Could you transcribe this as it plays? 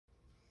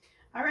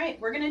All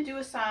right, we're going to do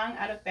a song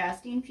out of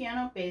Bastien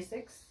Piano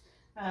Basics,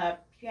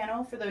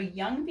 piano for the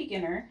young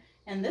beginner.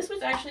 And this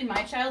was actually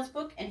my child's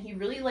book, and he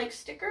really likes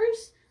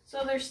stickers,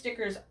 so there's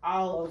stickers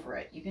all over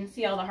it. You can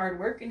see all the hard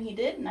work and he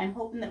did, and I'm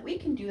hoping that we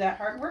can do that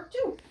hard work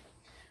too.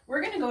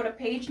 We're going to go to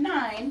page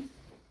 9,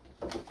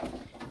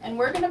 and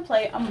we're going to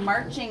play a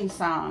marching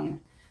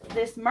song.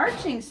 This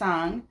marching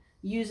song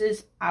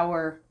uses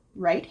our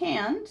right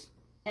hand,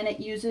 and it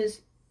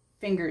uses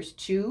fingers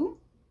 2,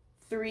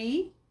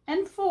 3,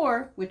 and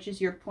 4, which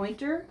is your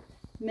pointer,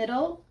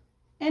 middle,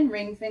 and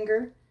ring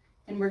finger.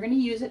 And we're going to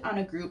use it on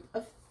a group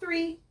of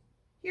 3.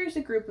 Here's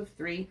a group of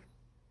 3.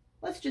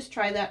 Let's just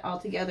try that all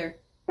together.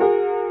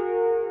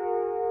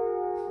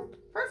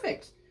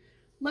 Perfect.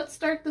 Let's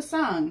start the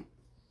song.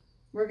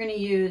 We're going to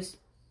use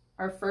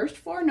our first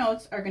 4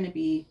 notes are going to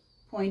be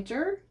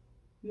pointer,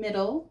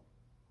 middle,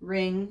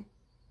 ring,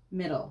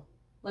 middle.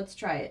 Let's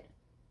try it.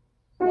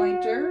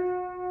 Pointer,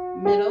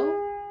 middle,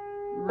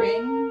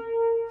 ring,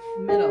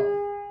 middle.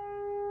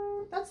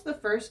 That's the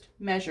first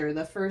measure,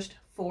 the first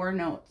 4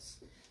 notes.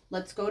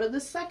 Let's go to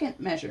the second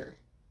measure.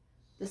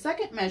 The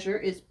second measure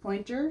is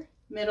pointer,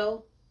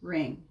 middle,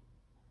 ring.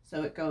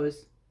 So it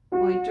goes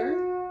pointer,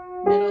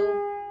 middle,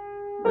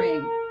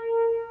 ring.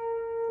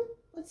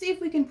 Let's see if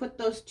we can put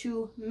those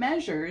 2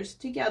 measures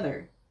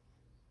together.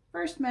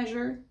 First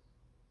measure,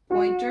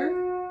 pointer,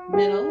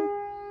 middle,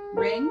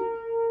 ring,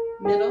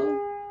 middle,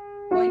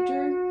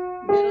 pointer,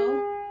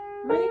 middle,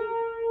 ring.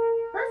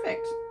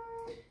 Perfect.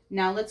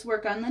 Now let's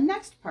work on the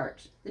next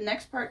part. The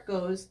next part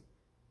goes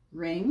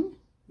ring,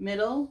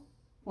 middle,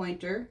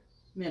 pointer,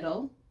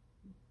 middle.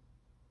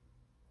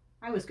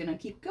 I was going to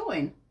keep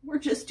going. We're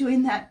just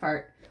doing that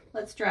part.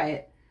 Let's try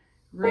it.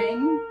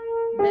 Ring,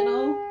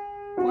 middle,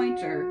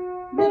 pointer,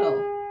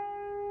 middle.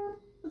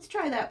 Let's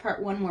try that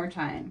part one more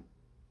time.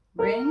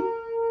 Ring,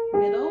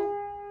 middle,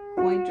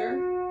 pointer,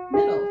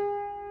 middle.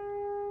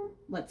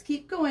 Let's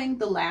keep going.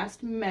 The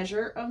last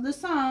measure of the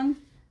song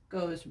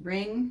goes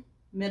ring,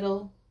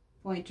 middle,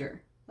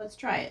 pointer. Let's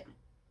try it.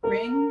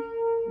 Ring,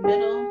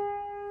 middle,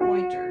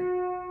 pointer.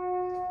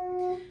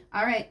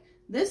 All right,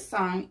 this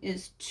song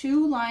is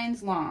 2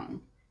 lines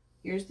long.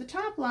 Here's the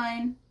top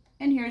line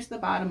and here's the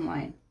bottom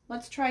line.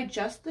 Let's try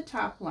just the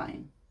top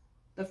line,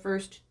 the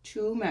first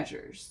 2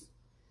 measures.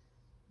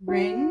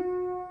 Ring,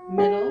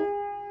 middle,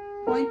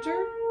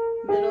 pointer,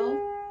 middle,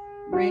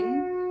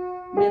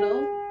 ring,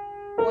 middle,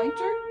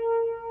 pointer.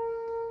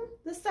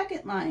 The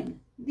second line,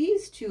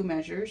 these 2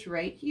 measures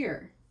right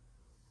here.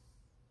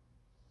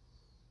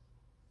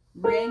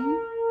 Ring,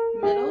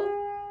 middle,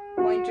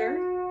 pointer,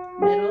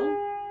 middle,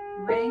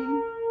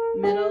 ring,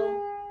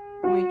 middle,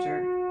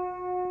 pointer.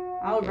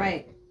 All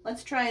right,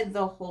 let's try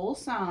the whole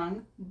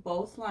song,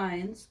 both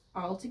lines,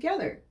 all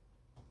together.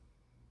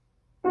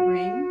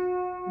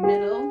 Ring,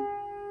 middle,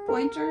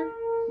 pointer,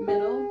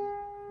 middle,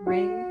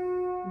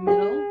 ring,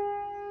 middle,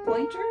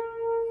 pointer.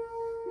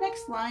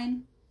 Next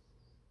line.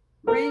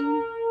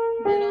 Ring,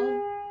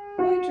 middle,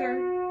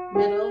 pointer,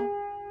 middle,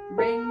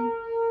 ring,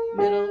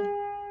 middle,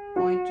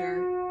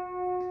 pointer.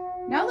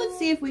 Now let's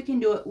see if we can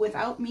do it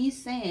without me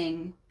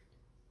saying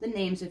the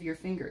names of your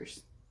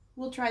fingers.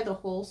 We'll try the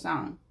whole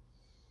song.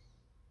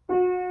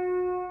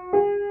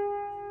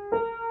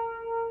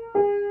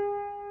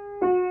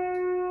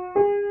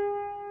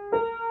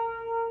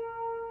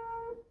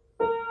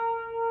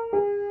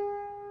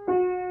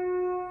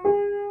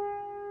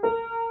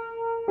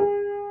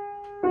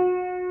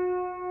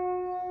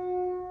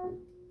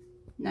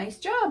 Nice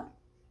job.